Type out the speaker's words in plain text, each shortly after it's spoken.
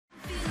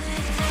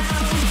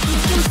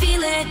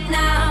right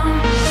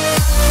now.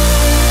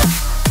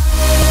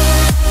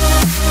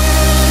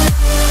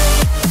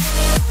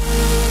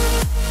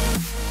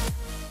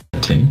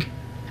 Tank?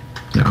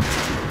 No.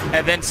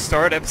 And then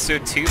start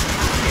episode 2.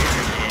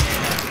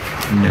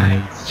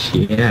 Nice.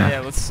 Yeah.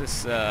 Yeah, let's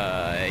just,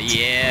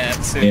 yeah,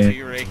 episode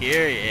 2 right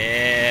here,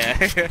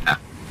 yeah.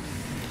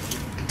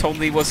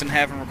 Totally wasn't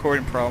having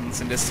recording problems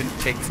and this didn't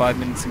take 5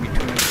 minutes in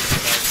between.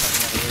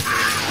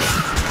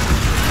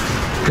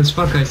 Cause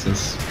fuck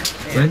ISIS.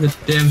 We're in the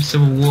damn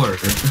Civil War.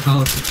 What the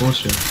hell is this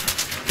bullshit?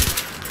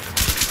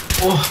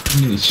 Oh, I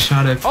nearly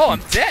shot at. Oh,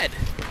 I'm dead!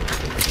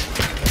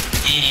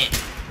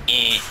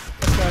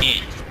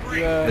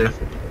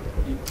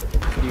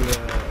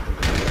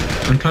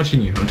 I'm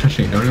touching you. I'm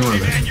touching you. Don't even worry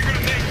about it.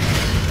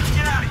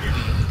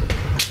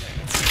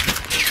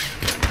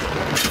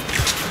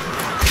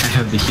 I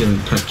have the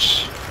healing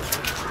touch.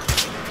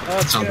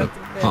 That's all the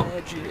pump. Oh,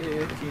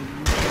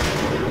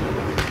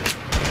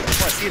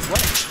 I see his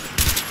leg.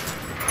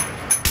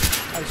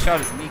 I shot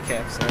his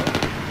kneecap, so...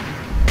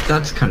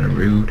 That's kind of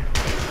rude.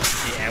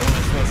 Yeah,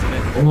 wasn't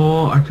it?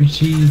 Oh,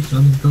 RPGs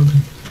on the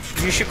building.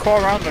 You should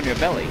crawl around on your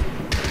belly.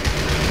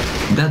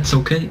 That's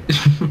okay.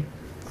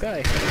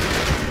 Okay.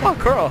 Oh,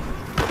 curl.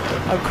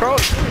 I'm crawling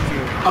with you.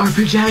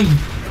 RPG!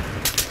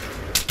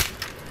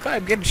 Okay,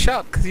 I'm getting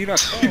shot because you're not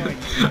crawling.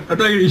 I'm not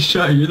getting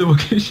shot, you're the one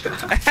getting shot.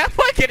 How am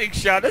I getting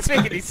shot? Doesn't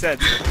make any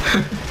sense.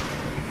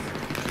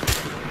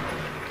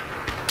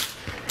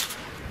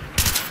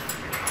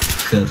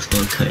 Cause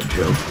fuck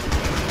Hydro.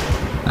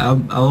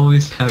 I'll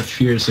always have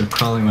fears of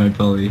crawling my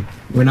belly.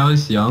 When I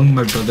was young,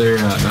 my brother,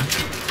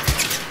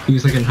 he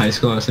was like in high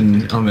school, I was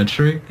in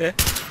elementary. Yeah.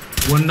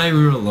 One night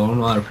we were alone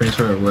while our parents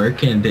were at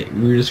work, and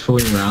we were just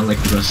fooling around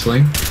like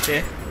wrestling.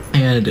 Yeah.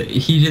 And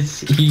he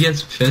gets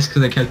pissed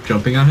because I kept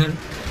jumping on him.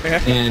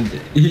 Yeah. And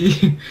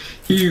he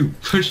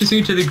pushes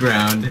me to the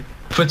ground,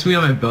 puts me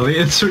on my belly,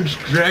 and starts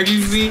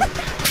dragging me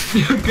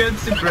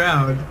against the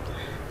ground.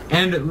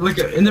 And look,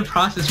 in the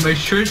process, my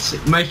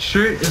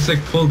shirt is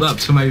like pulled up,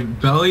 so my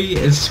belly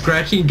is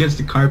scratching against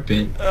the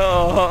carpet.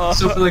 Oh.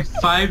 So for like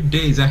 5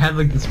 days, I had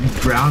like this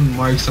brown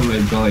marks on my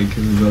belly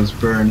because of those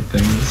burn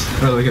things,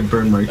 or like a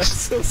burn marks.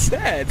 That's so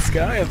sad,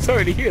 Sky. I'm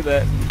sorry to hear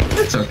that.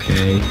 It's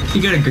okay. He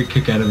got a good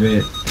kick out of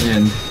it,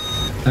 and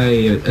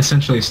I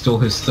essentially stole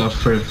his stuff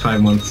for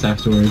 5 months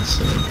afterwards.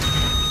 So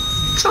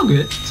it's all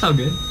good. It's all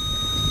good.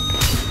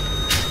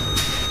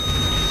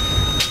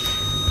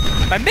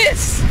 I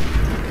missed.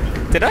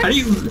 Did I?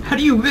 How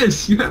do you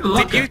miss? You have a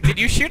lot. Did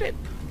you shoot it?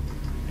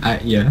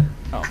 Yeah.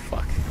 Oh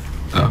fuck.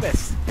 Oh. I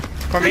missed.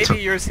 Or maybe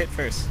yours hit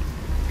first.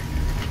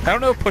 I don't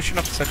know if pushing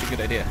up is such a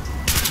good idea.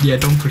 Yeah,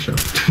 don't push up.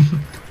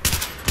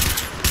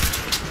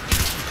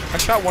 I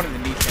shot one in the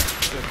kneecap.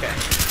 It's okay.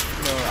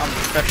 No, I'm a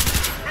professional.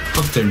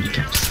 Fuck their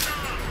kneecaps.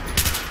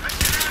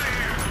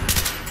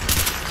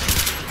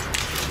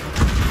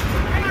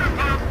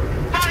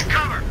 Find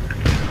cover!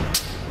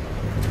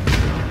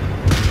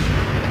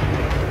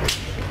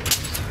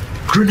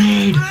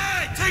 Grenade!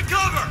 Hey, take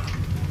cover!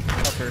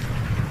 Cover.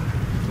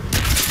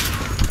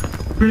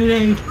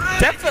 Grenade!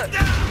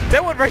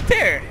 That one right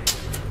there!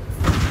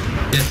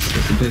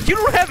 Yes, it did. You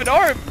don't have an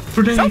arm!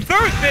 Grenade! Stop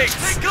throwing things!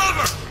 Take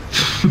cover!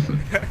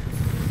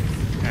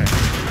 Alright,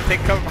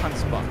 take cover behind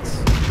this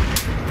box.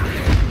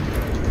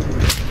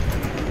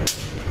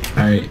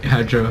 Alright,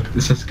 Hydro,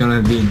 this is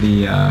gonna be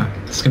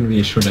it's gonna be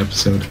a short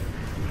episode.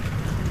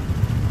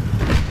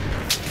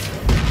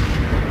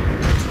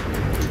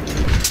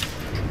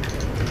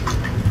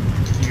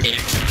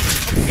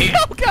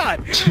 Oh god!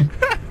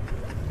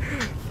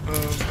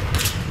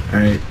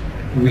 Alright,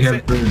 we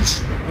have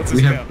birds. Let's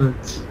We just have go.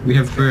 birds. We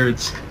have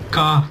birds.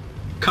 Caw!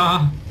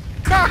 Caw!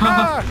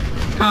 Caw!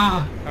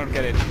 Caw! I don't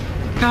get it.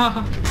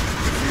 Caw!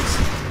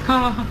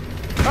 Caw!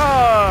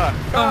 Ah!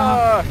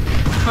 Ah!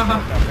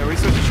 Caw! Are we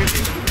supposed to shoot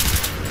you?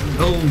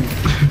 Oh!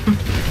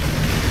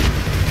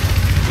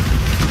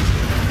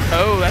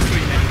 Oh, that's what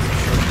you meant.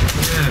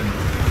 Yeah.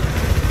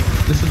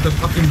 This is the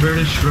fucking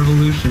British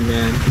Revolution,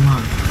 man. Come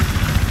on.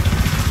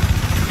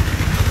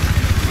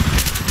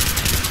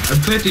 I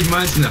planted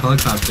mines in the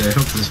helicopter. I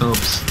hope this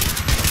helps.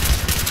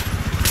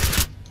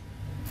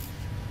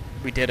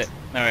 We did it.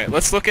 Alright,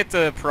 let's look at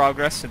the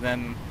progress and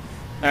then...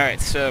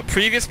 Alright, so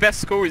previous best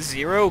score is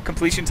 0,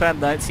 completion time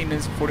 19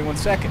 minutes and 41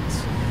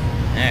 seconds.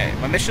 Alright,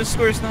 my mission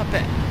score is not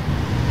bad.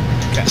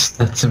 Okay. That's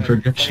some Go ahead and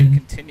progression.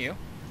 Continue.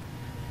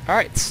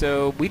 Alright,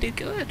 so we did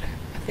good.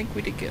 I think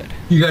we did good.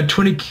 You got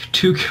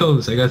 22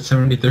 kills. I got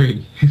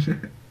 73.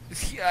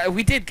 Yeah,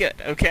 we did good,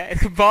 okay?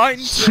 Combined,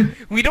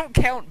 we don't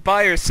count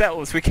by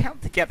ourselves, we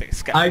count together,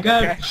 Scott. I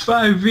got okay?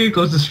 5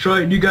 vehicles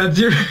destroyed and you got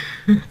 0.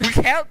 We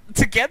count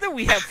together,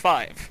 we have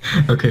 5.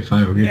 Okay,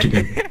 fine. We're good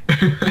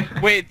together.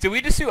 Wait, do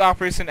we just do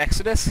Operation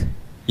Exodus?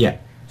 Yeah.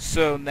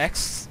 So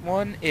next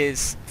one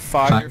is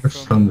Fire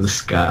From the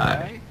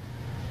Sky.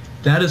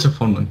 That is a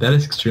fun one. That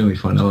is extremely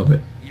fun. I love it.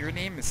 Your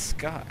name is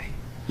Sky.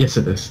 Yes,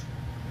 it is.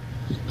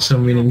 So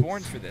You were meaning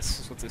born for this,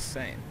 is what this is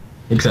saying.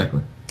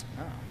 exactly.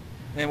 Oh.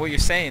 And what you're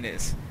saying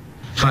is,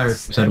 Fire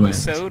next from the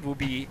episode will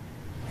be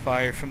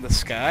Fire from the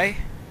Sky.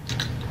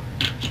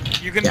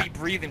 You're gonna Yeah. be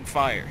breathing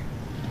fire.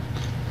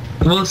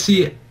 Well,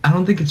 see, I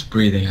don't think it's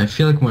breathing. I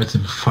feel like more it's a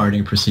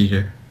farting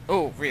procedure.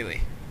 Oh,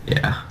 really?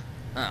 Yeah.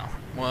 Oh,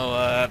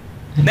 well,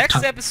 next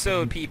Tough.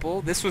 episode,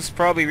 people. This was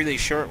probably a really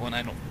short one.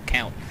 I don't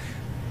count.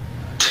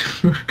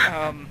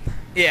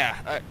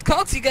 Yeah,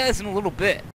 talk to you guys in a little bit.